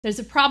There's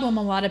a problem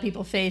a lot of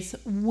people face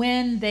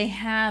when they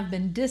have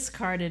been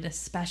discarded,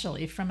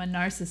 especially from a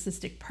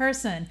narcissistic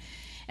person,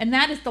 and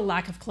that is the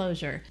lack of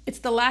closure. It's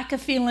the lack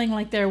of feeling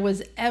like there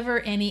was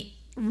ever any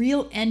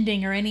real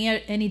ending or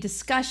any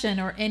discussion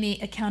or any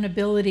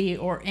accountability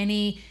or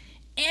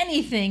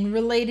anything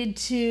related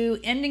to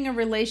ending a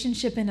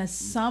relationship in a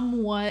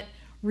somewhat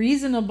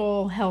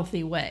reasonable,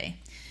 healthy way.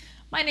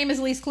 My name is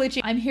Lise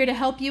Colucci. I'm here to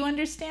help you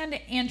understand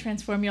and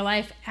transform your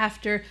life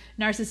after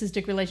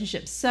narcissistic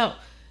relationships.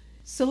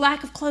 So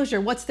lack of closure,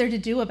 what's there to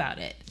do about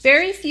it?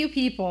 Very few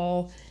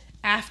people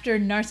after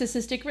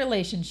narcissistic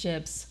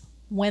relationships,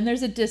 when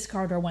there's a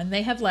discard or when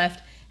they have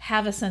left,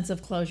 have a sense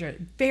of closure.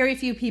 Very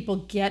few people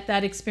get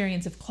that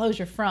experience of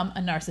closure from a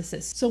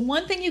narcissist. So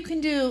one thing you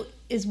can do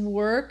is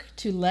work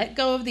to let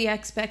go of the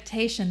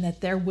expectation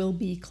that there will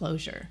be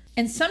closure.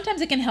 And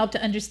sometimes it can help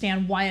to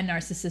understand why a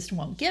narcissist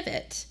won't give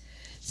it.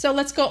 So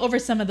let's go over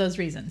some of those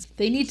reasons.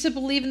 They need to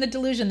believe in the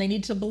delusion. They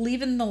need to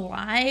believe in the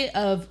lie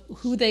of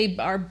who they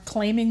are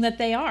claiming that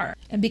they are.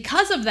 And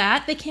because of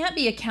that, they can't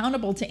be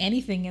accountable to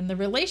anything in the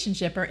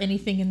relationship or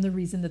anything in the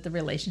reason that the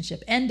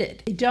relationship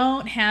ended. They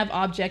don't have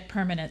object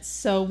permanence.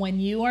 So when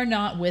you are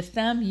not with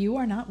them, you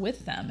are not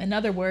with them. In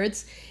other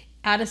words,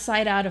 out of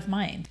sight, out of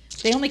mind.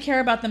 They only care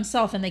about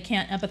themselves and they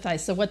can't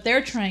empathize. So what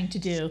they're trying to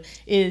do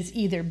is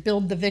either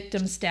build the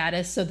victim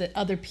status so that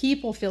other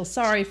people feel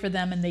sorry for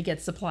them and they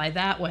get supply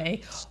that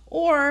way,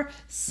 or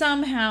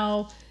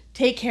somehow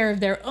take care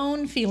of their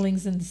own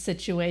feelings in the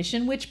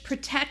situation, which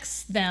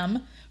protects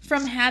them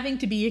from having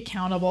to be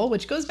accountable,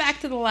 which goes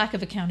back to the lack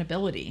of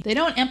accountability. They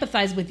don't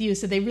empathize with you,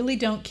 so they really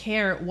don't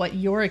care what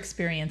your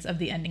experience of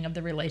the ending of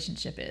the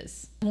relationship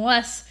is,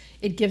 unless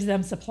it gives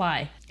them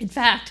supply. In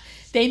fact,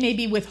 they may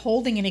be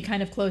withholding any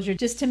kind of closure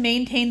just to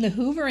maintain the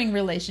hoovering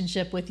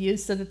relationship with you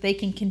so that they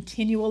can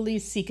continually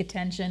seek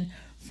attention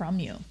from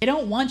you. They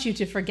don't want you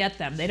to forget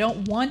them. They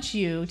don't want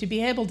you to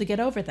be able to get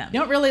over them. They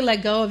don't really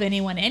let go of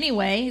anyone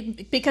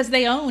anyway because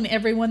they own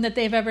everyone that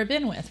they've ever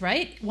been with,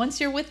 right? Once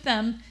you're with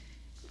them,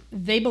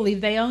 they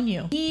believe they own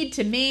you. You need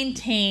to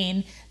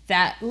maintain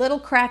that little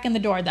crack in the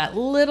door, that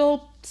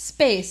little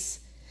space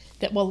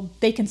that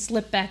they can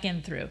slip back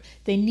in through.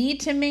 They need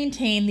to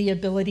maintain the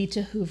ability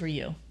to hoover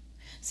you.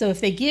 So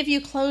if they give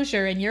you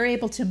closure and you're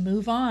able to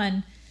move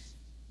on,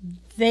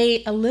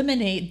 they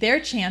eliminate their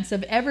chance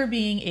of ever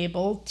being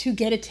able to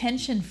get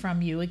attention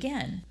from you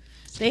again.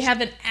 They have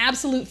an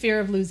absolute fear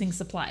of losing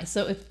supply.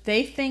 So if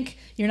they think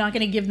you're not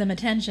going to give them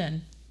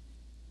attention,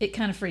 it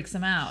kind of freaks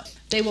them out.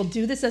 They will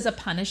do this as a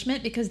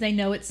punishment because they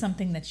know it's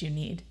something that you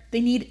need.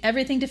 They need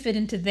everything to fit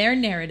into their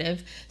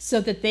narrative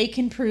so that they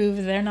can prove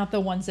they're not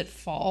the ones at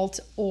fault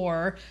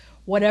or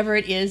whatever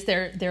it is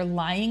they're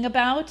lying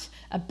about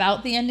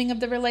the ending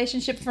of the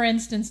relationship. For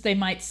instance, they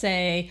might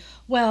say,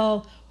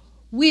 well,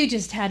 we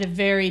just had a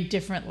very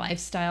different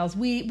lifestyles.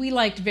 We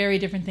liked very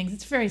different things.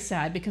 It's very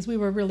sad because we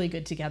were really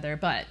good together,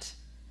 but...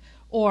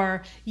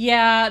 Or,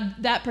 yeah,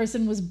 that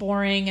person was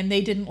boring and they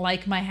didn't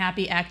like my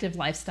happy, active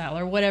lifestyle,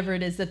 or whatever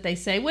it is that they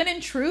say. When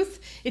in truth,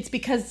 it's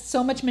because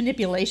so much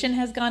manipulation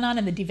has gone on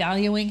and the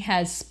devaluing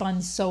has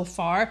spun so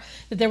far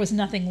that there was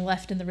nothing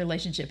left in the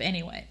relationship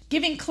anyway.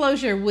 Giving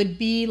closure would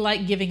be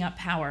like giving up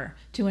power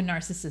to a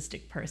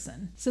narcissistic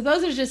person. So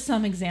those are just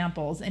some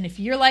examples. And if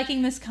you're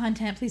liking this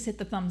content, please hit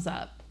the thumbs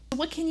up.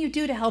 What can you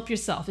do to help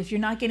yourself if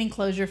you're not getting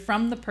closure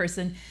from the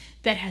person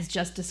that has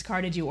just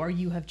discarded you or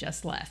you have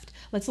just left?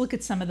 Let's look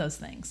at some of those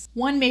things.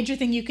 One major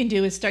thing you can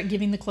do is start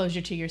giving the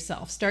closure to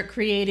yourself. Start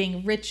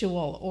creating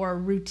ritual or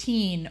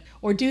routine,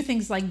 or do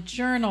things like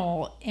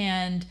journal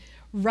and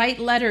write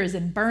letters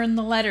and burn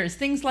the letters,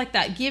 things like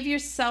that. Give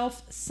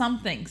yourself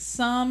something,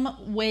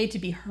 some way to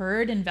be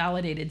heard and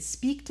validated.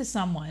 Speak to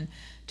someone.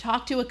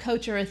 Talk to a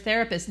coach or a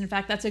therapist. In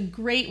fact, that's a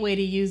great way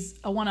to use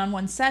a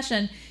one-on-one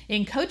session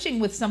in coaching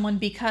with someone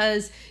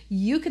because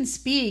you can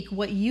speak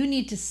what you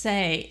need to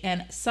say,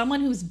 and someone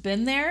who's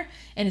been there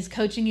and is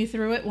coaching you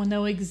through it will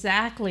know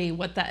exactly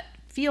what that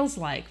feels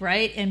like,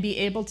 right? And be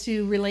able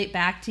to relate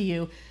back to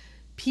you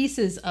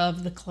pieces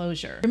of the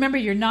closure. Remember,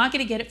 you're not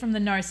going to get it from the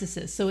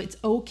narcissist, so it's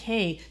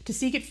okay to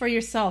seek it for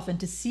yourself and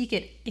to seek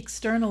it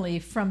externally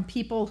from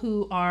people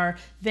who are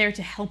there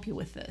to help you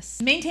with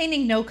this.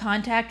 Maintaining no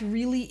contact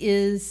really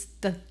is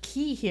the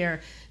key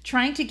here.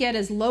 Trying to get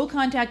as low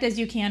contact as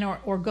you can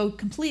or go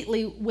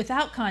completely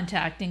without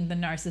contacting the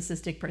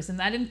narcissistic person.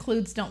 That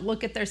includes don't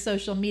look at their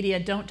social media,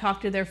 don't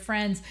talk to their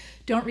friends,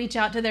 don't reach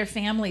out to their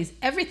families,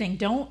 everything.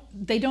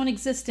 They don't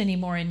exist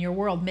anymore in your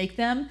world. Make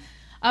them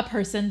a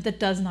person that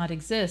does not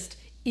exist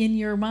in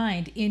your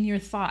mind, in your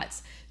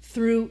thoughts,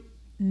 through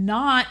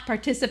not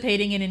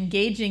participating and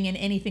engaging in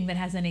anything that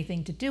has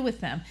anything to do with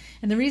them.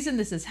 And the reason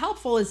this is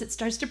helpful is it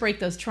starts to break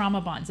those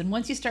trauma bonds. And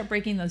once you start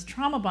breaking those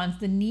trauma bonds,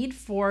 the need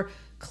for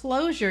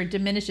closure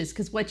diminishes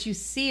because what you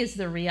see is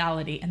the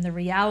reality, and the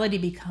reality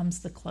becomes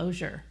the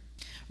closure.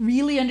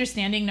 Really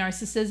understanding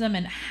narcissism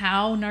and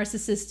how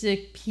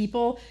narcissistic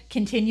people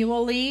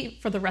continually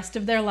for the rest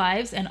of their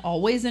lives and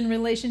always in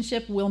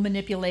relationship will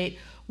manipulate,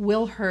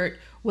 will hurt,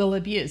 will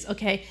abuse,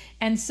 okay?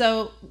 And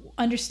so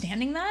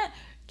understanding that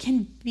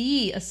can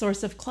be a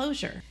source of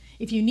closure.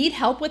 If you need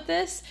help with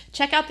this,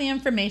 check out the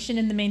information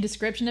in the main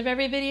description of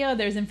every video.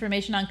 There's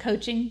information on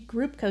coaching,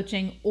 group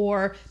coaching,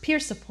 or peer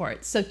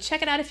support. So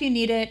check it out if you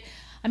need it.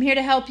 I'm here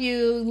to help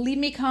you. Leave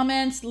me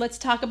comments. Let's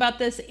talk about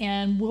this,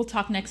 and we'll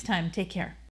talk next time. Take care.